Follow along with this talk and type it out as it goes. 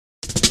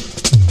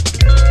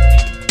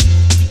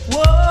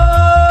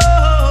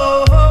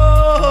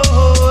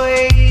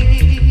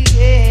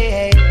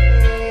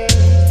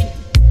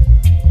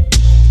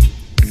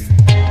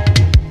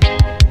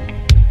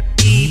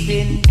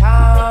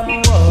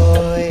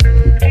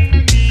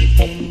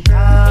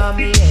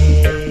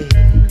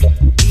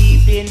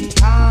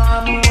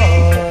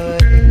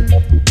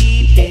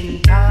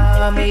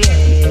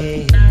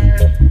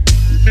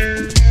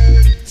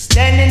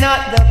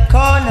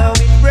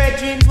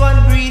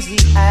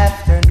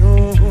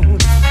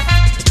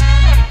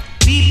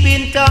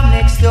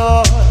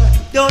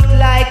don't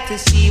like to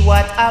see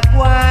what I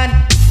want.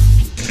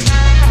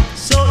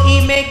 So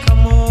he make a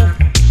move.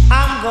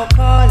 I'm gonna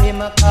call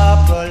him a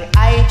corporal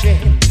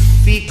hydrant.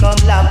 We come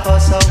lock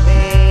us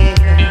away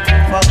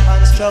for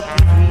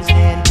constructive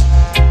reason.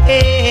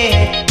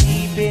 Hey,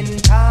 deep in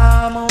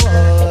Tom,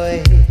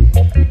 boy.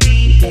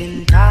 Deep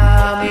in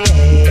Tommy,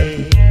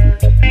 hey.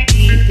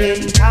 Deep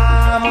in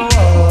Tom,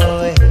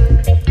 boy.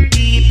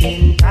 Deep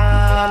in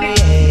Tommy,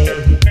 hey.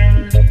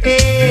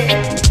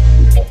 Hey.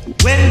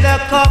 When the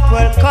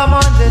corporal come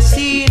on the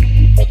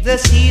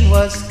scene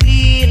was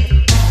clean.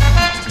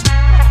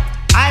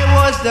 I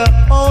was the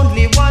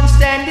only one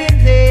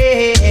standing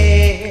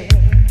there.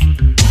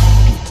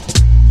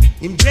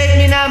 Him break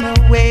me now my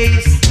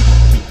waist,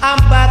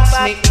 and box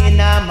me in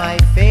my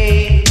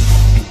face.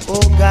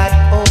 Oh God,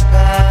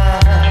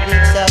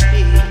 it's a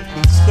big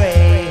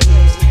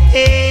disgrace.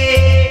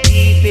 Hey,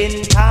 deep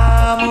in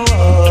Tom,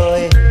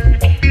 boy,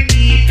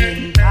 deep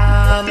in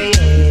Tommy,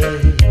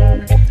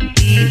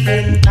 deep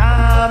in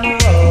Tom,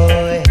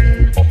 boy,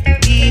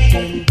 deep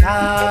in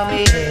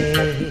Tommy,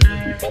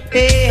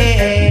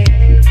 hey.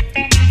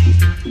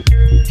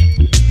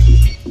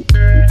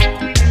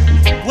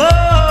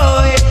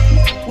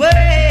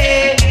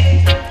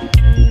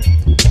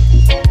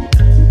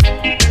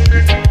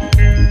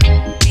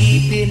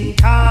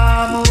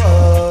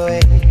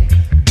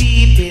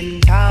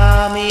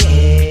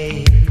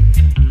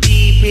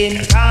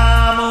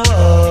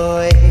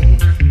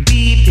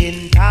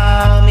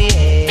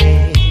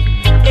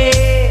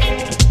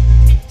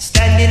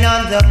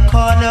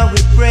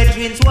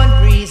 One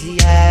breezy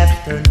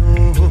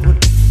afternoon,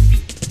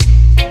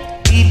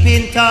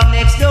 peeping Tom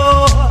next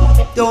door,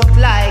 don't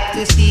like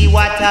to see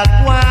what I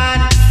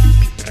want.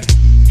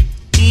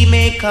 He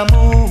make a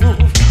move,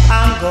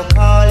 I'm gonna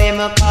call him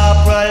a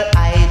corporal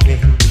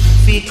hydrant.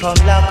 We come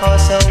lock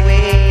us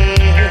away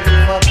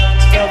for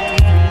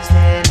constructive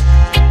reason.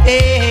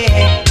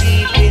 Hey,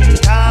 peeping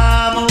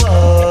Tom,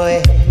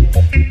 boy,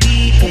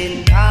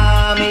 peeping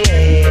Tommy,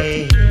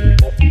 hey.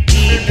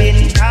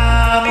 Peeping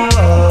Tom, boy.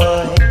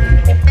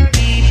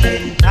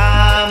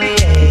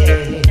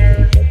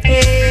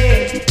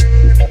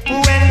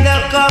 When the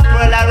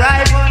corporal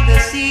arrived on the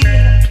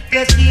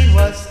scene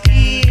was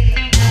clean.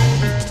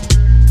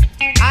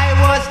 I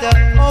was the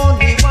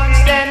only one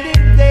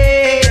standing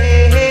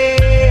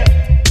there.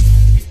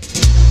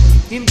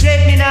 Him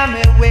break me now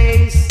my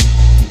waist,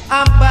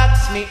 and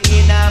box me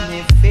in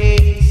my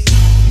face.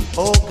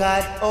 Oh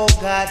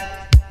God,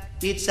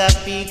 it's a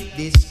big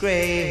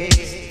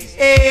disgrace.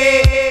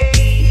 Hey,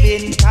 deep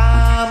in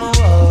Tom,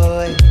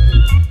 boy.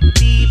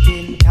 Deep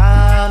in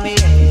Tommy,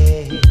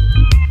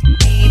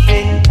 deep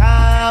in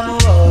Tom,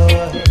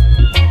 boy.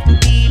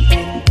 Deep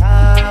in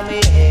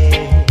Tommy,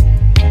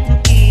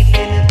 deep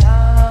in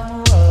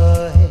Tom,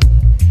 boy.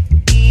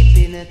 Deep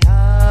in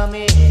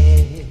Tommy,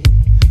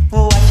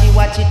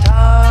 watch it,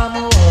 Tom,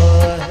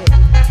 boy.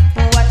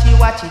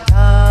 Watch it,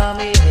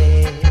 Tommy.